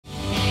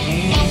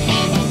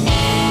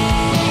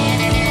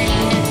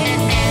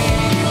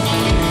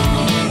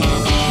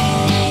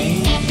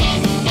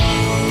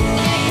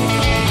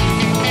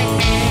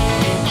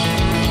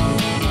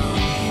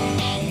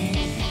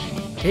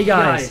Hey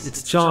guys,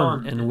 it's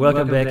John and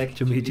welcome back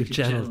to my YouTube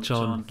channel,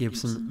 John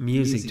Gibson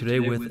Music.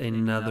 Today with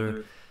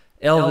another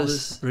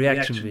Elvis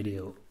reaction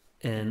video.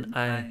 And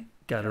I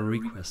got a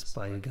request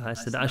by you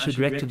guys that I should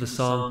react to the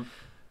song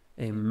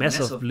A Mess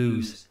of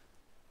Blues.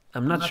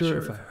 I'm not sure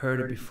if I heard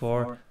it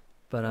before,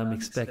 but I'm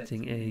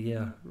expecting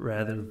a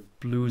rather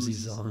bluesy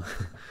song.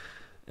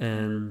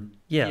 And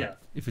yeah,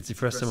 if it's the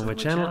first time on my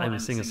channel, I'm a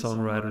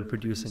singer-songwriter and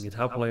producer and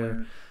guitar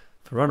player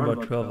for around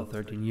about 12 or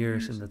 13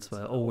 years, and that's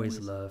why I always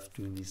love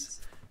doing these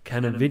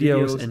kind of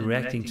videos and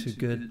reacting to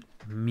good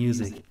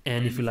music.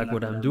 And if you like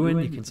what I'm doing,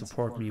 you can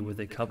support me with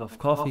a cup of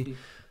coffee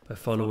by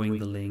following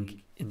the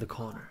link in the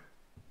corner.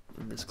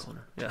 In this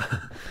corner, yeah.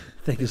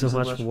 Thank you so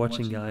much for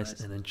watching, guys,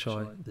 and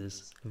enjoy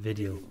this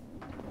video.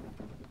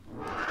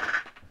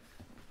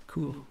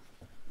 Cool.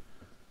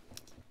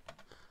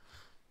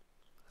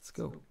 Let's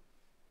go.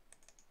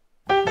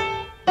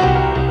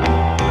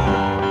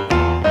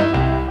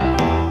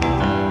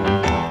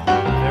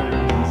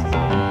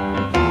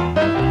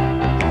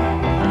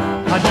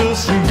 I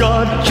just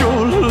got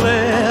your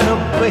letter,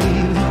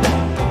 baby.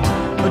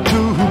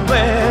 Too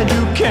bad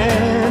you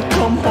can't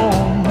come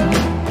home.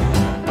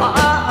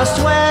 I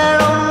swear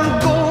I'm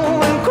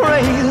going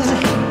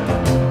crazy,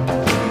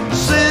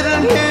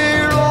 sitting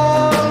here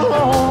all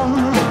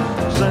alone.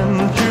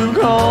 Since you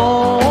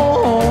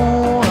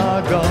gone, I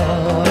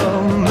got a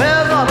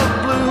mess of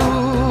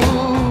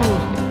blues.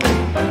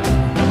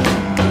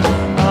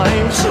 I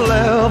ain't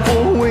slept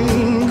for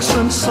weeks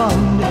and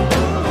Sunday.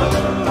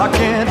 I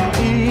can't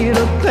eat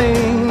a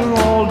thing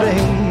all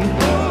day.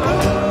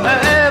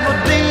 Every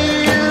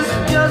day is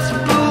just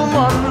Blue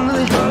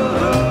Monday.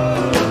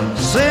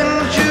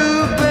 Since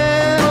you've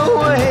been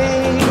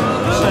away,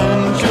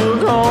 since you're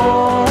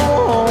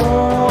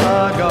gone, I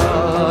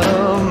got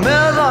a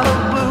mess out of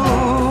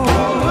blues.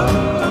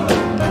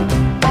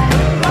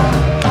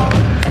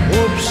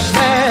 Whoops,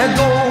 there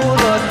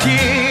goes a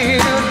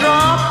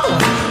teardrop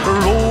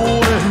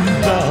rolling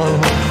down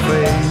my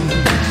face.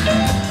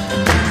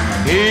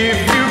 If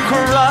you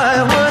cry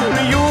when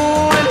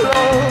you're in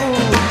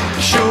love,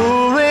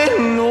 sure ain't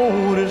no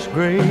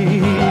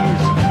disgrace.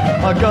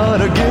 I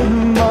gotta get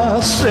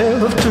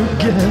myself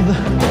together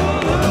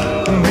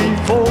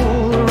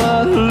before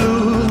I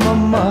lose my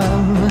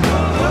mind.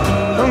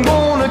 I'm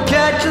gonna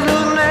catch the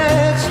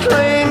next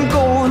train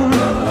going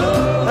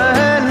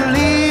and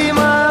leave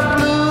my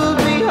blues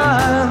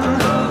behind.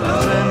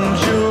 Since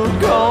you're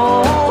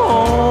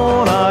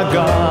gone, I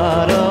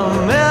got a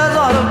mess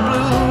out of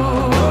blues.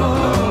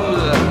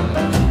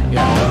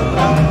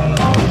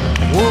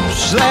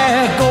 Whoops,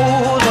 there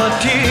goes a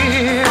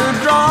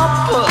teardrop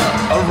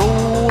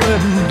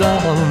rolling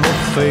down my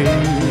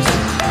face.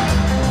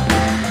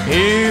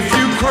 If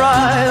you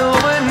cry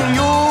when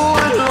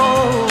you're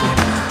alone,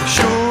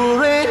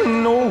 sure ain't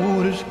no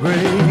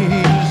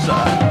disgrace.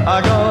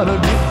 I gotta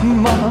get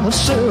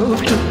myself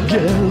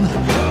together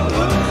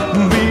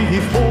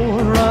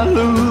before I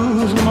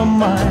lose my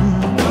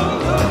mind.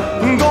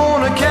 I'm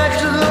gonna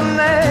catch the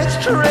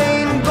next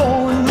train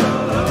going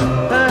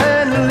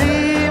and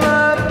leave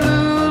my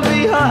blues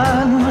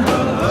behind.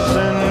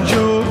 Since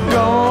you're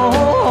gone,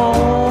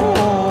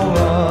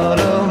 got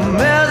a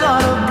mess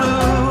out of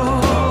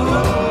blues.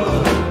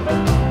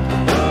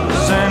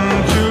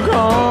 Since you're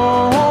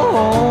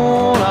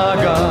gone, I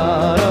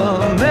got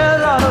a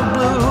mess out of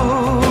blues.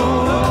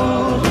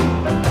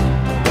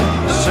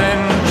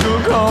 Since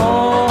you're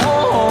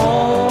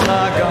gone, I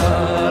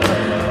got a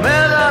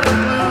mess out of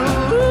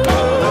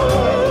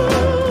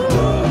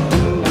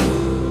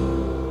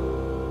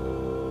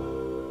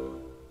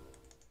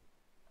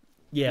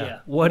Yeah,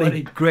 what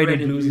a great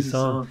and bluesy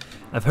song.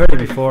 I've heard it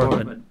before,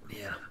 but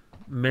yeah,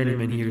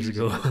 many years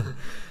ago.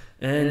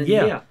 And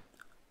yeah,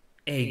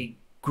 a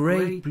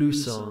great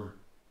blues song.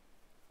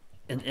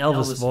 And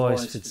Elvis'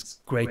 voice fits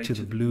great to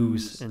the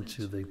blues and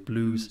to the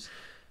blues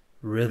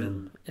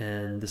rhythm.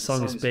 And the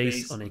song is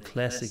based on a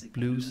classic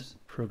blues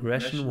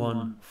progression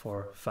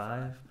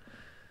 1-4-5.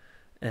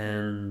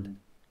 And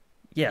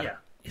yeah,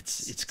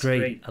 it's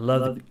great. I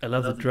love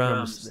the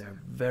drums. They're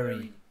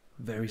very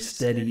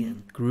steady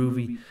and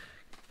groovy.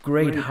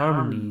 Great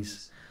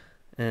harmonies,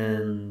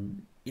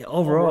 and yeah,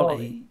 overall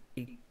a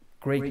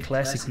great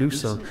classic blues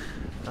song.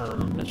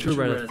 Not sure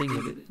where I think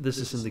this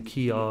is in the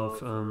key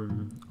of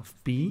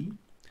B.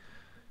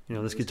 You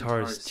know, this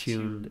guitar is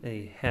tuned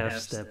a half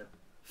step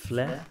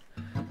flat.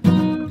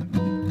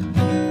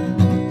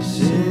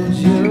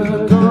 Since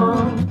you're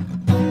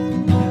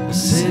gone,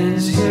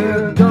 since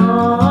you're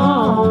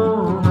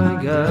gone,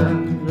 I got a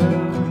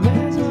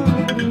mess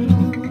of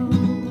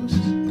blues.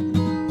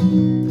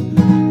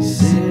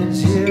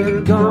 Since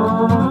you're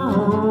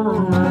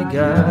gone, I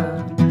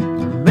got a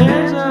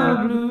mess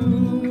of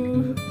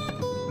blues.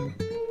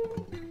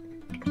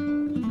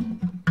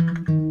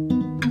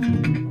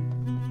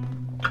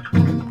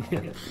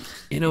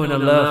 You know, when I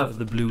love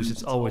the blues,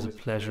 it's always a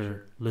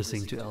pleasure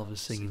listening to Elvis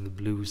singing the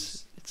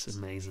blues. It's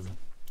amazing.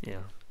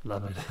 Yeah,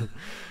 love it.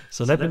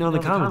 So let me know in the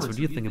comments what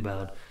you think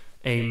about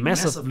A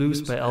Mess of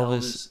Blues by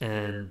Elvis.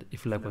 And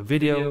if you like my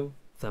video,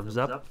 thumbs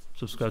up,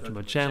 subscribe to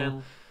my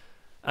channel.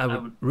 I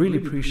would really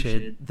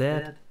appreciate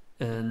that.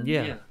 And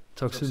yeah,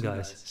 talk soon,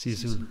 guys. See you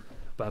soon.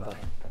 Bye bye.